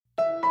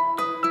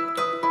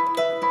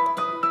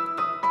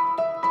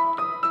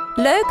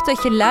Leuk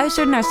dat je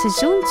luistert naar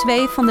seizoen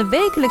 2 van de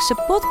wekelijkse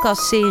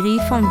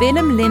podcastserie van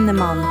Willem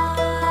Lindeman.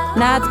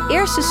 Na het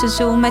eerste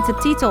seizoen met de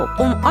titel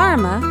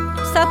Omarmen,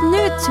 staat nu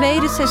het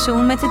tweede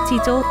seizoen met de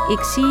titel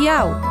Ik zie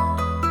jou.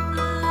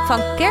 Van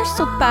Kerst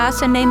tot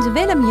Pasen neemt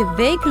Willem je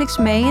wekelijks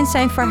mee in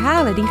zijn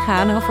verhalen die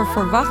gaan over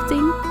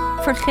verwachting,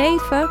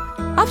 vergeven,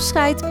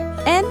 afscheid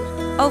en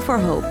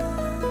over hoop.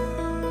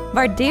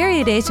 Waardeer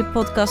je deze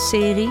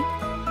podcastserie?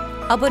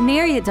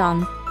 Abonneer je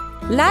dan.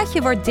 Laat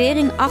je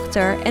waardering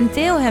achter en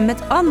deel hem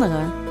met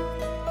anderen.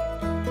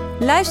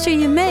 Luister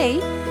je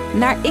mee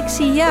naar Ik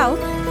zie jou?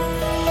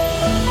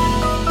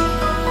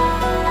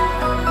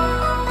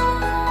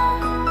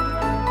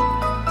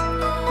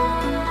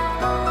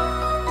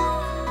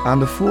 Aan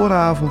de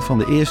vooravond van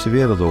de Eerste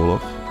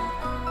Wereldoorlog,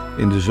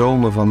 in de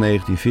zomer van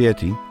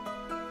 1914,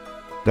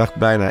 dacht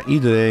bijna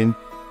iedereen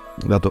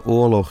dat de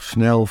oorlog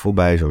snel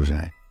voorbij zou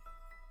zijn.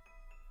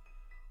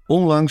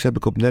 Onlangs heb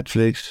ik op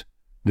Netflix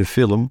de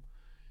film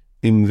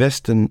Im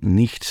Westen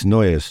nichts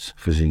Neues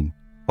gezien,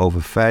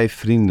 over 5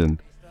 vrienden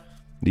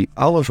die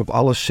alles op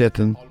alles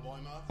zetten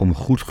om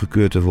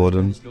goedgekeurd te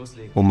worden,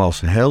 om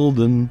als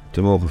helden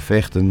te mogen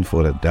vechten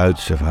voor het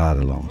Duitse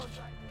vaderland.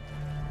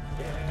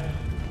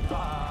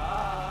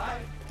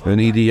 Hun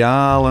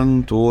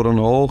idealen toren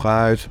hoog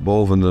uit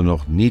boven de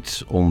nog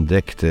niets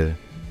ontdekte,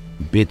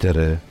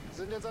 bittere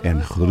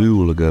en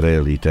gruwelijke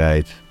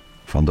realiteit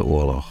van de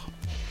oorlog.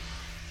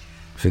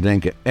 Ze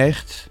denken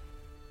echt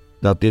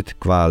dat dit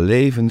qua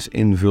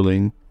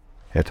levensinvulling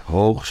het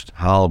hoogst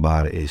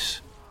haalbare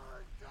is.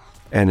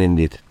 En in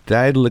dit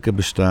tijdelijke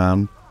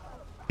bestaan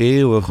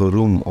eeuwige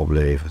roem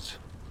oplevert.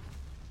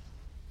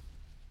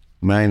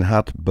 Mijn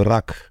hart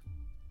brak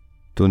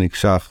toen ik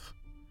zag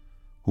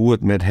hoe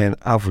het met hen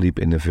afliep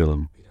in de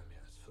film.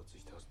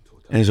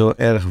 En zo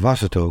erg was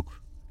het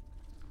ook.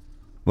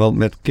 Want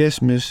met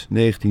Kerstmis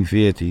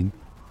 1914,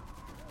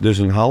 dus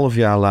een half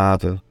jaar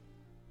later,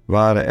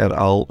 waren er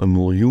al 1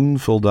 miljoen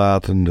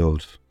soldaten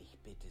dood.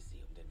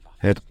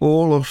 Het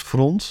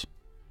oorlogsfront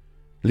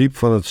liep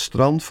van het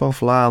strand van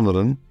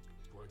Vlaanderen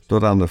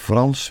tot aan de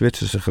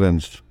Frans-Zwitserse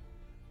grens.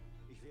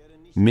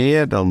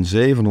 Meer dan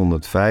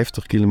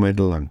 750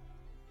 kilometer lang.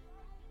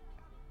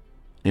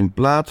 In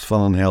plaats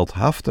van een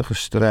heldhaftige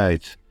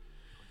strijd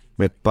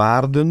met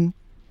paarden,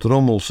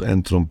 trommels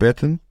en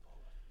trompetten,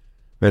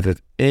 werd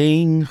het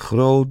één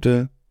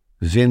grote,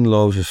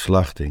 zinloze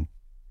slachting.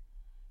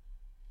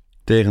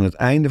 Tegen het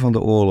einde van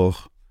de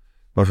oorlog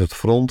was het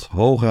front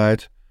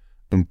hooguit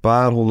een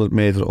paar 100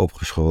 meter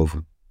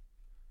opgeschoven.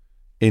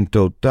 In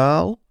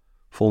totaal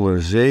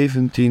vonden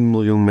 17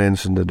 miljoen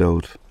mensen de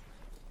dood.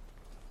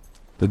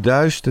 De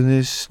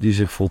duisternis die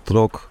zich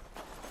voltrok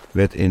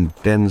werd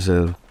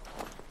intenser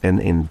en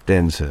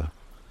intenser.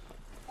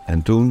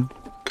 En toen,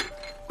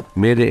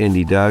 midden in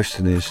die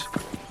duisternis,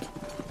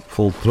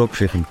 voltrok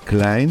zich een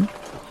klein,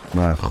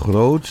 maar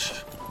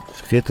groots,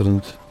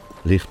 schitterend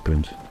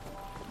lichtpunt.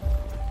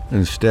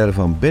 Een ster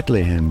van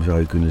Bethlehem zou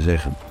je kunnen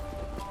zeggen.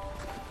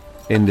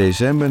 In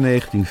december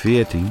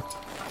 1914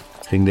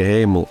 ging de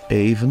hemel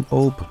even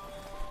open.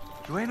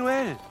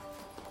 Noël.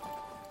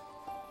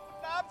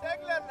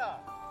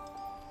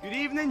 Good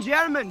evening,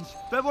 Germans.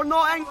 But we're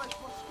not English,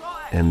 we're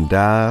Scottish. En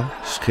daar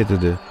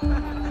schitterde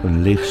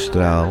een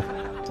lichtstraal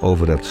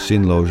over dat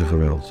zinloze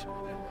geweld.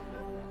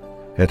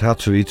 Het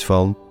had zoiets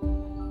van: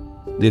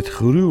 dit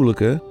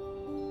gruwelijke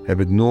heb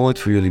ik nooit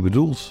voor jullie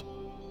bedoeld.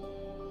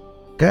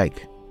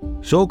 Kijk,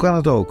 zo kan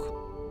het ook.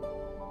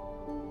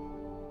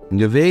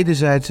 De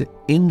wederzijdse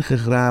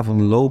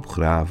ingegraven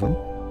loopgraven,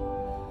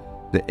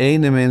 de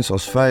ene mens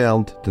als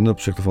vijand ten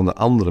opzichte van de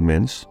andere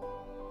mens,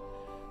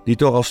 die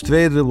toch als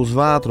 2 druppels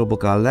water op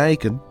elkaar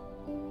lijken,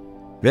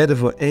 werden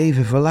voor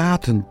even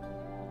verlaten,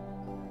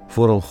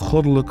 voor een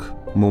goddelijk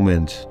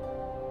moment.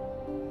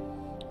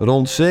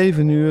 Rond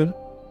 7 uur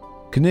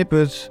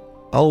knippert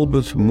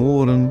Albert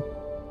Moren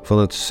van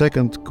het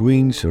 2nd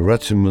Queen's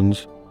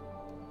Regiment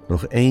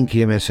nog 1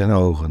 keer met zijn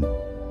ogen.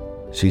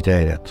 Ziet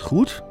hij dat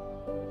goed?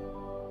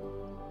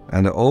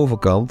 Aan de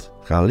overkant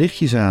gaan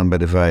lichtjes aan bij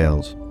de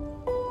vijand.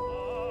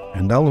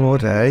 En dan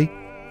hoort hij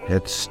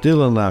het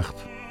stille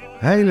nacht,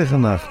 heilige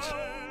nacht.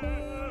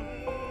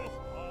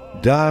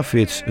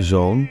 Davids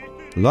zoon,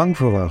 lang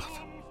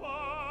verwacht.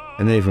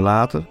 En even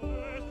later,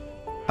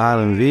 aan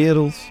een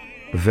wereld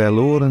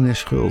verloren in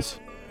schuld.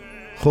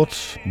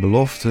 Gods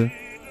belofte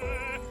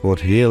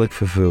wordt heerlijk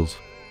vervuld.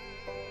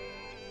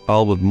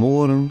 Albert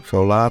Moren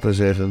zou later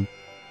zeggen: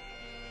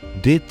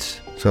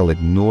 dit zal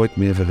ik nooit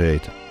meer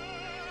vergeten.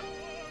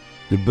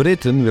 De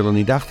Britten willen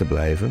niet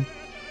achterblijven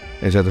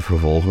en zetten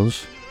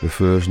vervolgens de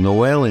First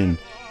Noël in.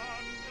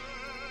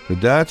 De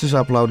Duitsers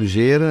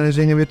applaudisseren en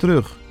zingen weer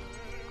terug.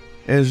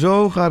 En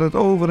zo gaat het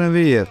over en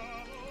weer.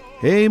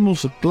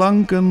 Hemelse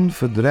klanken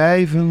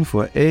verdrijven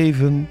voor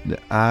even de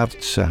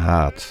aardse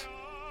haat.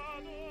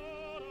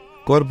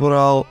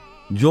 Korporaal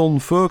John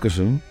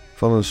Ferguson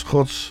van een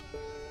Schots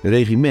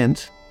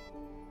regiment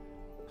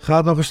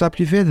gaat nog een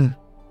stapje verder.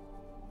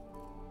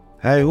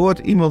 Hij hoort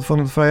iemand van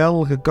het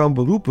vijandelijke kamp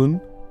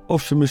roepen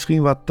of ze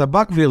misschien wat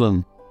tabak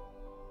willen.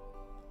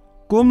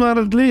 Kom naar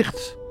het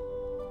licht.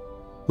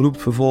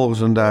 roept vervolgens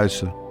een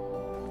Duitser.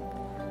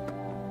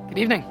 Good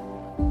evening.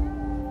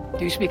 Do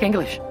you speak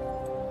English?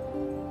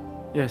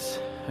 Yes,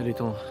 a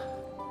little.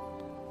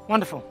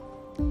 Wonderful.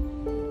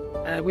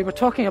 We were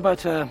talking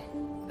about a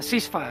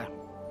ceasefire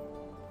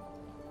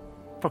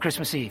for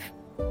Christmas Eve.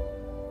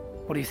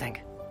 What do you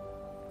think?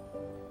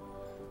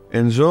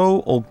 En zo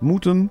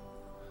ontmoeten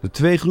de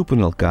twee groepen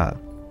elkaar.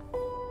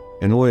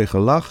 En hoor je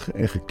gelach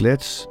en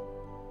geklets,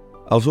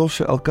 alsof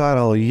ze elkaar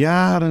al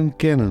jaren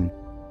kennen.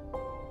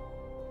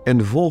 En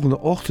de volgende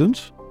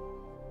ochtend,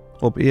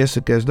 op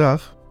eerste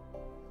kerstdag,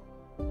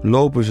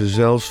 lopen ze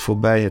zelfs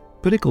voorbij het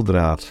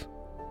prikkeldraad.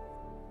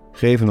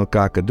 Geven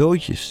elkaar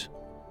cadeautjes.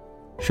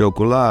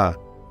 Chocola,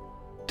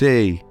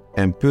 thee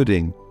en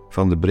pudding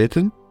van de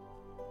Britten.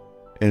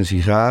 En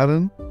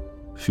sigaren,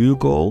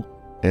 vuurkool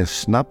en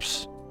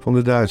snaps van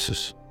de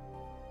Duitsers.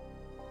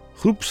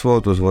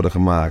 Groepsfoto's worden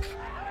gemaakt.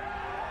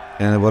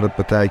 En er worden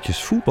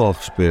partijtjes voetbal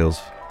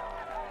gespeeld.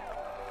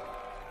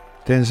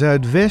 Ten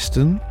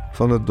zuidwesten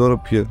van het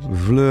dorpje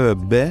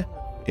Vleur-Bay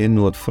in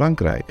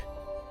Noord-Frankrijk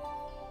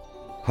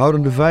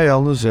houden de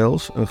vijanden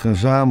zelfs een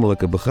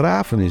gezamenlijke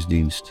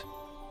begrafenisdienst.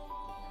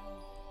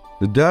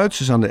 De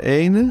Duitsers aan de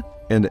ene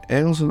en de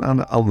Engelsen aan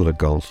de andere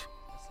kant.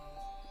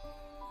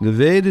 De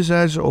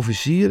wederzijdse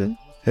officieren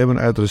hebben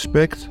uit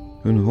respect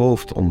hun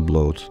hoofd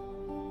ontbloot.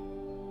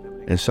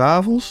 En 's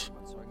avonds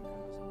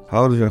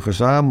houden ze een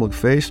gezamenlijk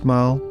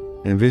feestmaal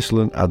en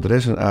wisselen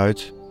adressen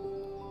uit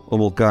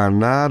om elkaar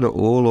na de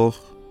oorlog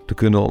te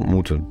kunnen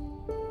ontmoeten.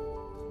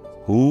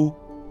 Hoe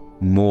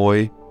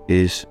mooi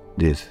is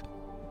dit?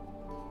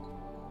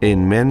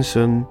 In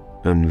mensen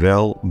een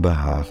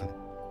welbehagen.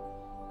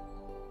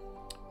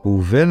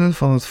 Hoe verder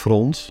van het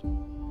front,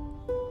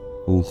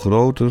 hoe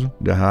groter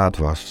de haat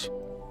was.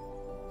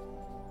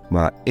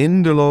 Maar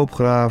in de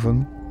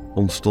loopgraven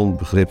ontstond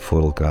begrip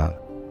voor elkaar.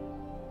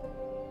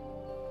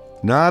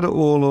 Na de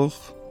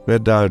oorlog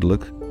werd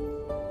duidelijk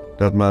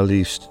dat maar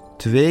liefst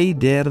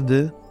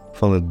 2/3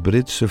 van het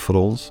Britse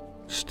front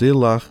stil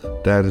lag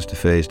tijdens de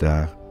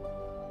feestdagen.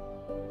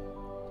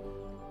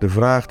 De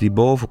vraag die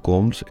boven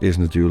komt is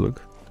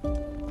natuurlijk: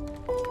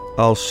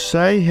 als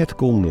zij het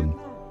konden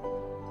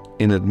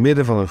in het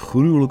midden van een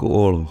gruwelijke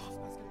oorlog,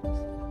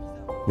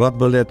 wat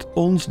belet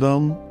ons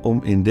dan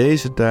om in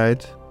deze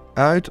tijd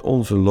uit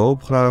onze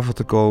loopgraven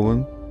te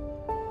komen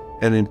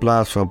en in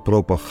plaats van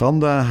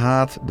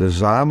propagandahaat de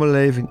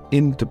samenleving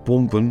in te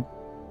pompen,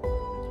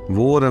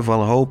 woorden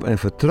van hoop en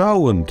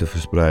vertrouwen te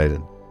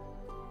verspreiden?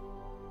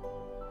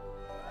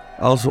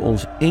 Als we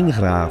ons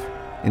ingraven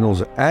in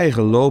onze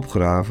eigen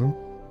loopgraven,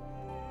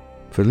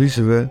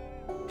 verliezen we,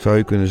 zou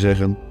je kunnen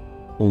zeggen,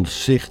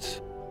 ons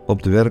zicht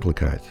op de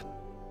werkelijkheid.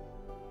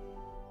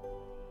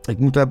 Ik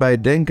moet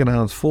daarbij denken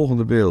aan het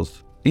volgende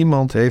beeld.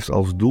 Iemand heeft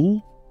als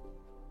doel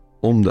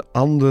om de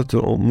ander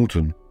te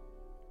ontmoeten,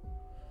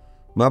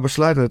 maar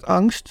besluit uit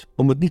angst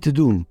om het niet te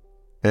doen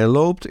en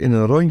loopt in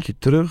een rondje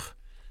terug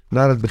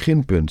naar het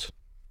beginpunt.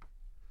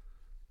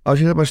 Als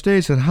je dat maar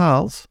steeds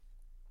herhaalt,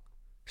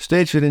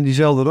 steeds weer in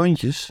diezelfde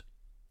rondjes,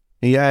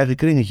 in je eigen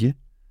kringetje,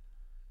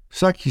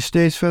 zak je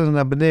steeds verder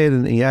naar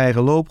beneden in je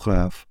eigen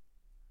loopgraaf.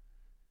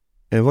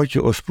 En wordt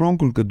je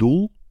oorspronkelijke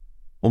doel,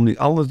 om die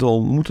ander te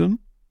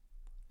ontmoeten,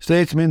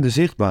 steeds minder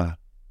zichtbaar.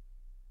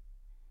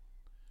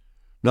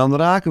 Dan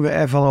raken we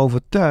ervan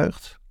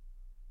overtuigd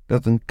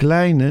dat een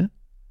kleine,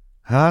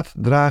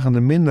 haatdragende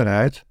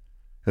minderheid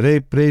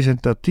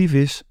representatief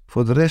is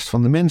voor de rest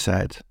van de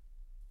mensheid.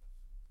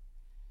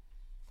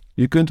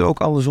 Je kunt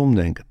ook andersom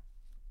denken.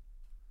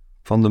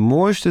 Van de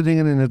mooiste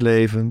dingen in het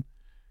leven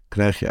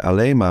krijg je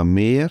alleen maar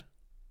meer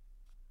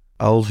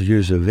als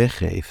je ze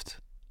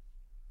weggeeft.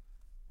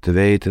 Te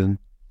weten,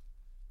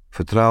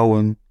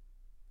 vertrouwen,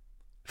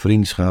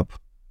 vriendschap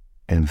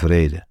en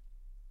vrede.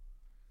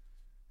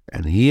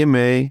 En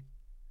hiermee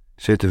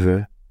zitten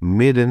we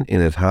midden in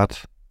het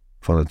hart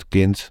van het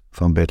kind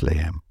van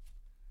Bethlehem.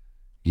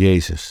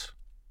 Jezus,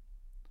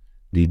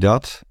 die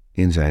dat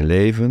in zijn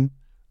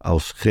leven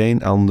als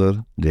geen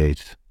ander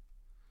deed.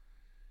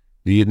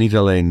 Die het niet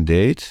alleen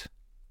deed,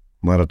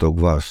 maar het ook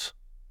was.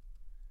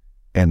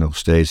 En nog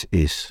steeds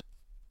is.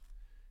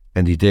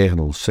 En die tegen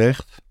ons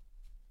zegt: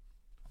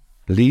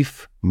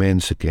 lief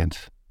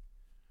mensenkind,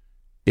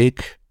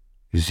 ik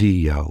zie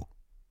jou.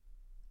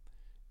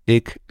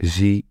 Ik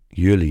zie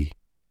jullie.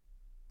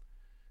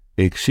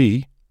 Ik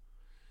zie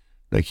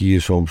dat je je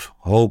soms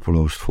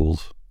hopeloos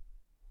voelt.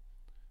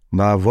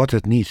 Maar word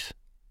het niet.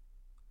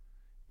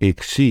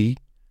 Ik zie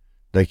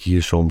dat je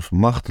je soms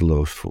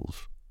machteloos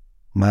voelt.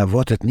 Maar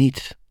word het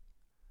niet.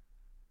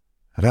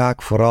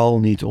 Raak vooral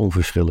niet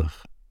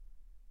onverschillig.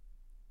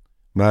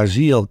 Maar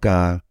zie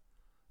elkaar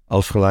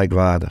als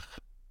gelijkwaardig.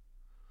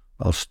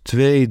 Als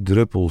 2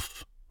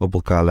 druppels op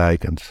elkaar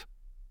lijkend.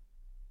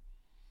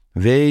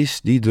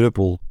 Wees die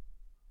druppel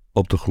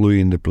op de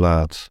gloeiende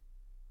plaat.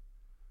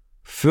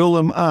 Vul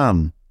hem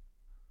aan,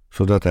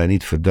 zodat hij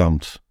niet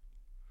verdampt,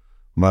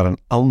 maar een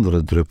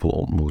andere druppel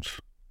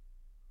ontmoet.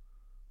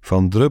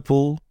 Van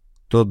druppel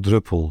tot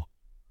druppel,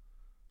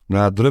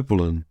 naar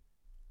druppelen,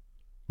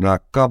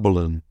 naar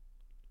kabbelen,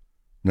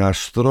 naar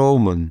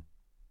stromen,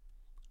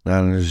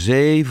 naar een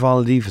zee van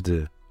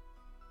liefde.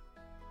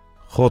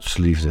 Gods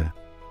liefde.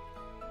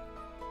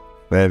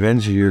 Wij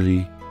wensen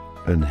jullie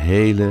een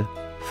hele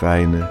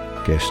fijne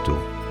kerst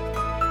toe.